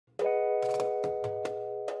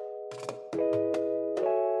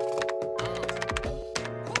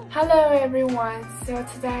Hello everyone, so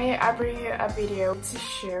today I bring you a video to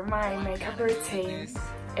share my makeup routine.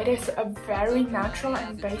 It is a very natural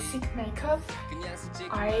and basic makeup.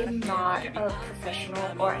 I'm not a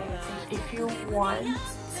professional or anything. If you want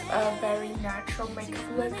a very natural makeup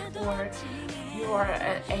look or you are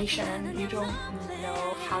an Asian and you don't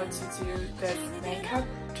know how to do this makeup,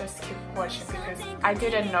 just keep watching because I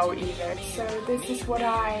didn't know either. So this is what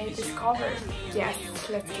I discovered. Yes,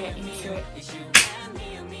 let's get into it.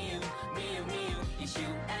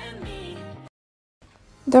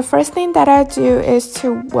 The first thing that I do is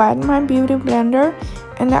to wet my beauty blender,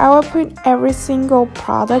 and I will put every single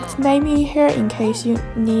product name in here in case you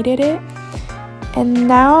needed it. And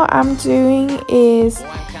now I'm doing is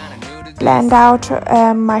blend out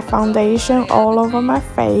my foundation all over my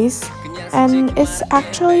face, and it's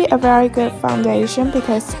actually a very good foundation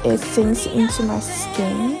because it sinks into my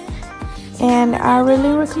skin and I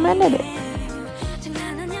really recommended it.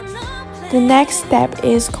 The next step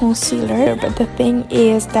is concealer, but the thing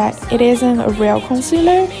is that it isn't a real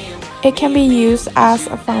concealer. It can be used as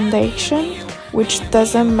a foundation, which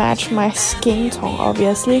doesn't match my skin tone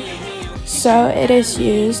obviously, so it is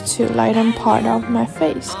used to lighten part of my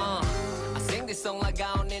face.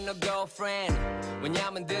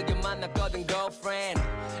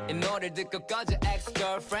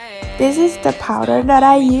 This is the powder that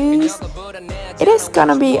I use. It is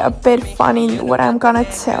gonna be a bit funny what I'm gonna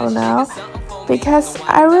tell now, because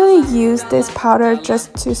I really use this powder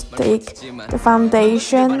just to stick the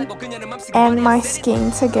foundation and my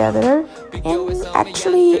skin together, and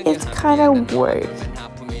actually it's kind of weird.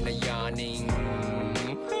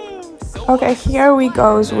 Okay, here we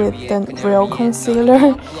go with the real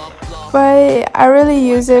concealer, but I really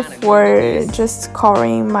use it for just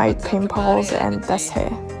covering my pimples and that's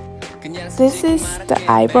it. This is the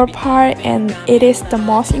eyebrow part, and it is the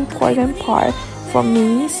most important part for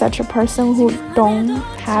me, such a person who don't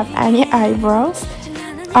have any eyebrows.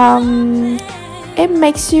 It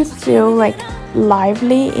makes you feel like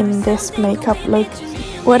lively in this makeup look.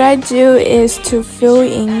 What I do is to fill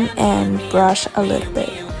in and brush a little bit.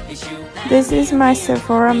 This is my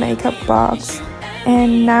Sephora makeup box,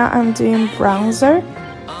 and now I'm doing bronzer.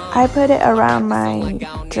 I put it around my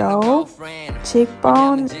jaw,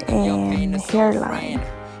 cheekbone, and hairline.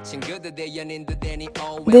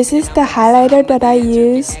 This is the highlighter that I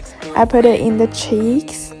use. I put it in the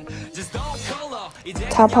cheeks,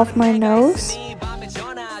 top of my nose,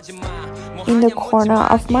 in the corner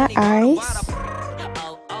of my eyes,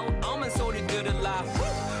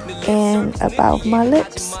 and above my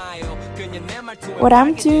lips. What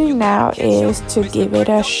I'm doing now is to give it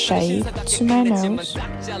a shape to my nose.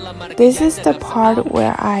 This is the part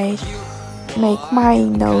where I make my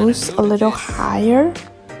nose a little higher.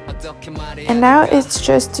 And now it's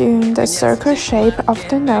just doing the circle shape of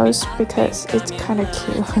the nose because it's kind of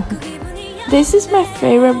cute. This is my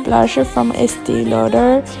favorite blusher from Estee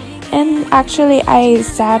Lauder, and actually I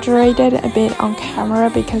exaggerated a bit on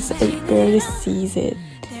camera because it barely sees it.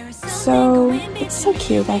 So it's so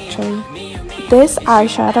cute actually. This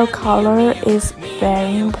eyeshadow color is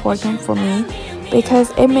very important for me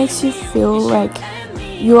because it makes you feel like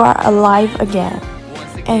you are alive again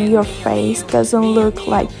and your face doesn't look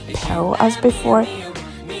like pale as before.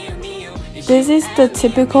 This is the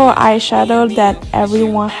typical eyeshadow that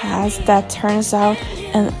everyone has that turns out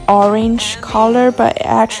an orange color, but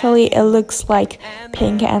actually it looks like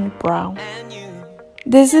pink and brown.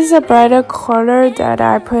 This is a brighter color that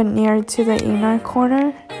I put near to the inner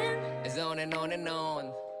corner.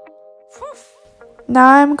 Now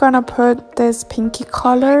I'm gonna put this pinky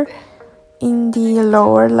color in the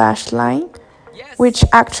lower lash line, which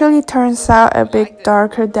actually turns out a bit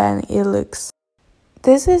darker than it looks.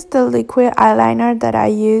 This is the liquid eyeliner that I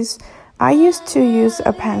use. I used to use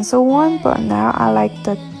a pencil one, but now I like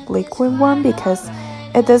the liquid one because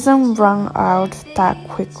it doesn't run out that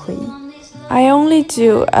quickly. I only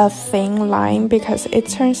do a thin line because it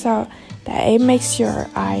turns out that it makes your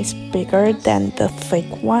eyes bigger than the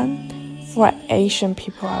thick one. For Asian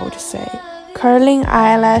people, I would say. Curling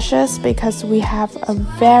eyelashes because we have a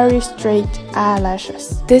very straight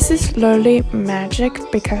eyelashes. This is literally magic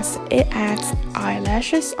because it adds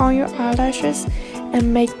eyelashes on your eyelashes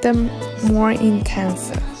and make them more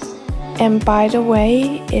intensive. And by the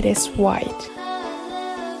way, it is white.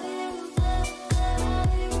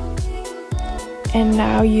 And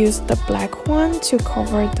now use the black one to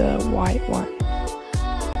cover the white one.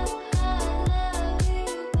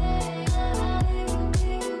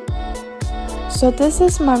 So this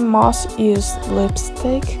is my most used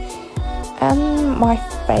lipstick, and my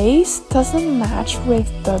base doesn't match with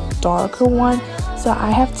the darker one, so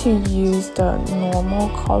I have to use the normal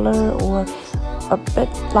color or a bit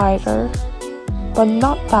lighter, but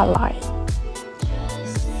not that light.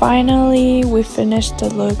 Finally, we finished the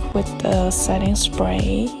look with the setting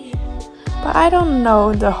spray. But I don't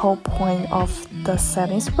know the whole point of the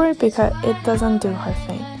setting spray because it doesn't do her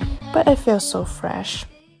thing. But it feels so fresh.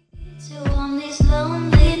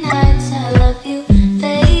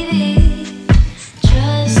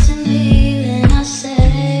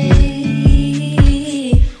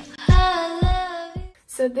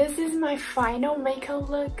 So this is my final makeup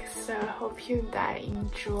look, so I hope you guys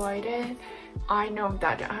enjoyed it. I know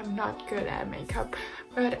that I'm not good at makeup,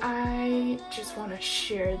 but I just want to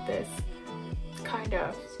share this kind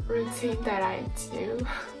of routine that I do.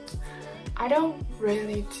 I don't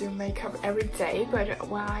really do makeup every day, but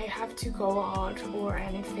when I have to go out or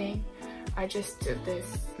anything, I just do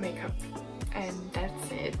this makeup, and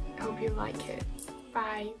that's it. Hope you like it.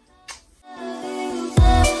 Bye.